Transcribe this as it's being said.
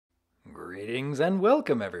Greetings and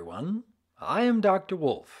welcome, everyone. I am Dr.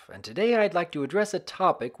 Wolf, and today I'd like to address a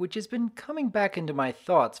topic which has been coming back into my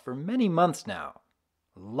thoughts for many months now.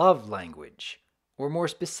 Love language, or more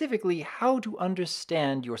specifically, how to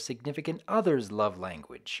understand your significant other's love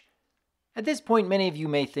language. At this point, many of you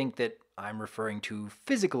may think that I'm referring to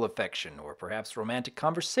physical affection or perhaps romantic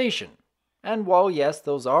conversation. And while yes,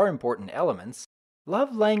 those are important elements,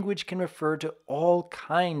 love language can refer to all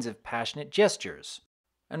kinds of passionate gestures.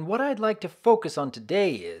 And what I'd like to focus on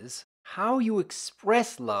today is how you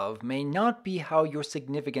express love may not be how your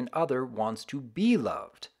significant other wants to be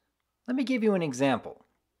loved. Let me give you an example.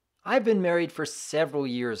 I've been married for several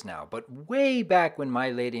years now, but way back when my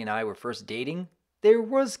lady and I were first dating, there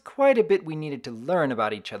was quite a bit we needed to learn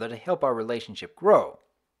about each other to help our relationship grow.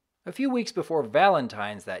 A few weeks before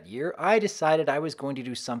Valentine's that year, I decided I was going to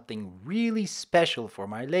do something really special for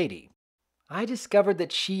my lady. I discovered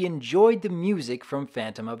that she enjoyed the music from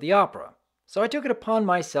Phantom of the Opera, so I took it upon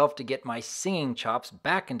myself to get my singing chops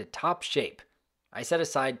back into top shape. I set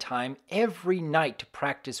aside time every night to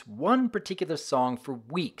practice one particular song for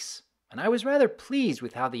weeks, and I was rather pleased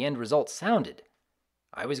with how the end result sounded.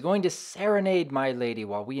 I was going to serenade my lady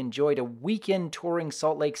while we enjoyed a weekend touring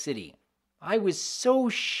Salt Lake City. I was so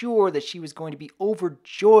sure that she was going to be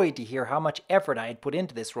overjoyed to hear how much effort I had put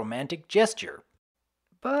into this romantic gesture.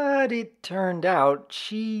 But it turned out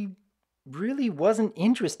she really wasn't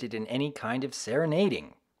interested in any kind of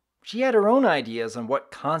serenading. She had her own ideas on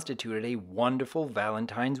what constituted a wonderful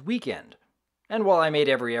Valentine's weekend. And while I made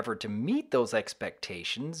every effort to meet those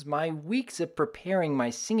expectations, my weeks of preparing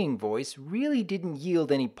my singing voice really didn't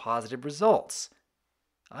yield any positive results.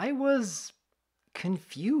 I was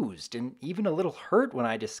confused and even a little hurt when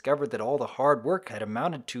I discovered that all the hard work had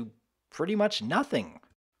amounted to pretty much nothing.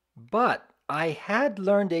 But I had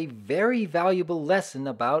learned a very valuable lesson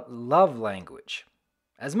about love language.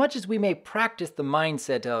 As much as we may practice the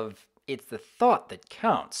mindset of it's the thought that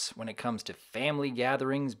counts when it comes to family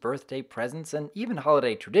gatherings, birthday presents, and even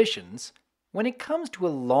holiday traditions, when it comes to a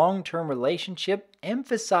long-term relationship,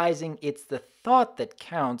 emphasizing it's the thought that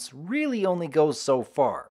counts really only goes so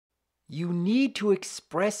far. You need to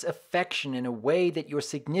express affection in a way that your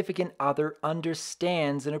significant other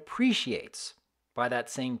understands and appreciates. By that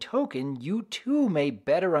same token, you too may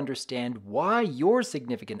better understand why your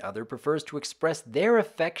significant other prefers to express their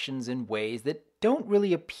affections in ways that don't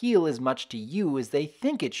really appeal as much to you as they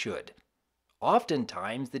think it should.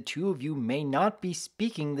 Oftentimes, the two of you may not be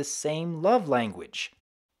speaking the same love language.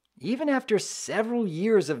 Even after several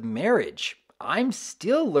years of marriage, I'm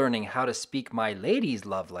still learning how to speak my lady's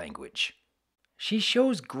love language. She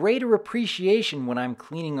shows greater appreciation when I'm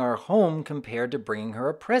cleaning our home compared to bringing her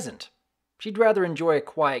a present. She'd rather enjoy a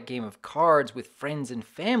quiet game of cards with friends and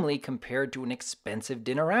family compared to an expensive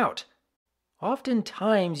dinner out.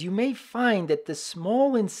 Oftentimes, you may find that the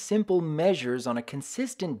small and simple measures on a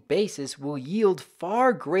consistent basis will yield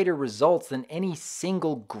far greater results than any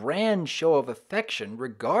single grand show of affection,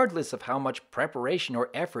 regardless of how much preparation or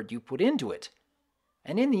effort you put into it.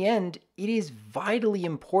 And in the end, it is vitally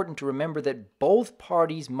important to remember that both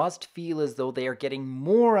parties must feel as though they are getting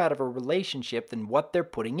more out of a relationship than what they're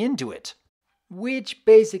putting into it. Which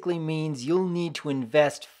basically means you'll need to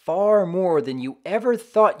invest far more than you ever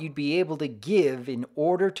thought you'd be able to give in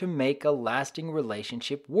order to make a lasting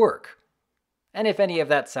relationship work. And if any of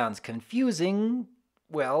that sounds confusing,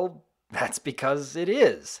 well, that's because it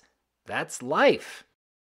is. That's life.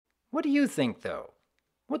 What do you think, though?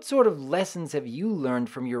 What sort of lessons have you learned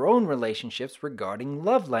from your own relationships regarding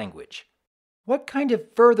love language? What kind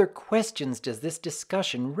of further questions does this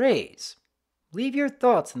discussion raise? Leave your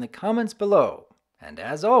thoughts in the comments below. And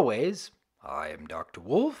as always, I am Dr.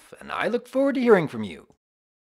 Wolf, and I look forward to hearing from you.